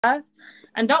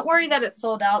And don't worry that it's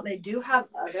sold out. They do have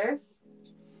others.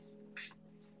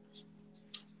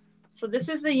 So this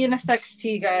is the unisex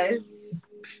tee, guys.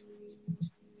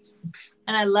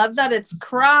 And I love that it's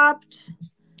cropped.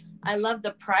 I love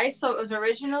the price. So it was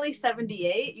originally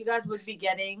 $78. You guys would be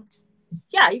getting,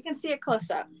 yeah, you can see it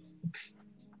close up.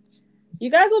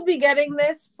 You guys will be getting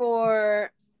this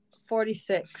for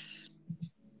 $46.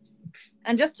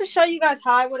 And just to show you guys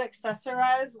how I would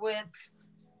accessorize with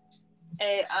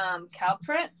a cow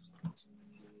print,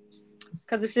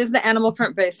 because this is the Animal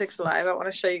Print Basics Live. I want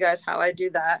to show you guys how I do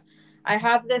that. I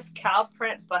have this cow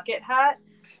print bucket hat,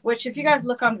 which if you guys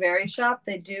look on Verishop,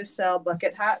 they do sell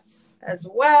bucket hats as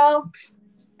well.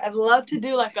 I'd love to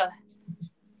do like a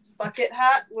bucket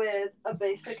hat with a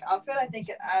basic outfit. I think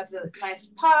it adds a nice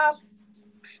pop.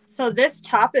 So this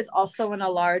top is also in a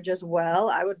large as well.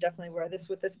 I would definitely wear this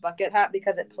with this bucket hat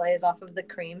because it plays off of the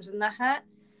creams in the hat.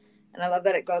 And I love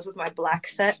that it goes with my black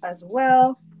set as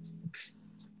well.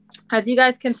 As you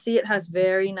guys can see, it has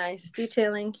very nice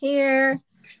detailing here.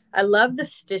 I love the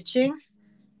stitching.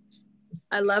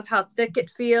 I love how thick it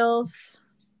feels.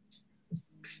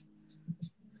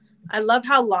 I love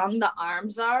how long the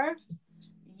arms are,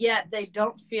 yet they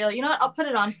don't feel, you know what? I'll put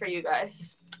it on for you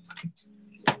guys.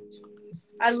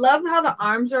 I love how the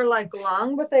arms are like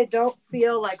long, but they don't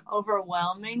feel like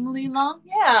overwhelmingly long.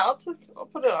 Yeah, I'll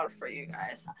put it on for you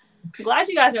guys. I'm glad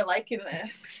you guys are liking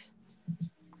this.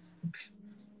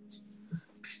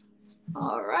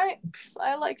 All right, so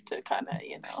I like to kind of,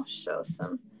 you know, show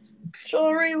some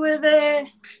jewelry with it.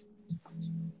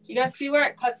 You guys see where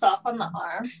it cuts off on the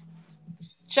arm?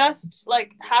 Just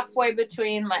like halfway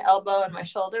between my elbow and my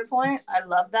shoulder point. I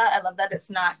love that. I love that it's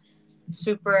not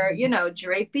super, you know,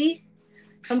 drapey.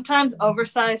 Sometimes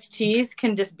oversized tees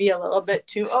can just be a little bit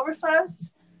too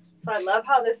oversized. So I love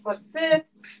how this one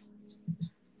fits.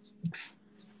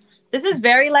 This is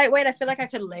very lightweight. I feel like I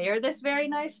could layer this very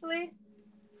nicely.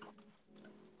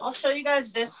 I'll show you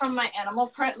guys this from my Animal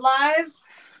Print Live.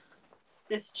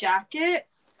 This jacket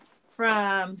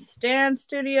from Stan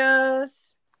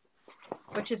Studios,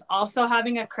 which is also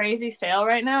having a crazy sale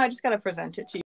right now. I just got to present it to you.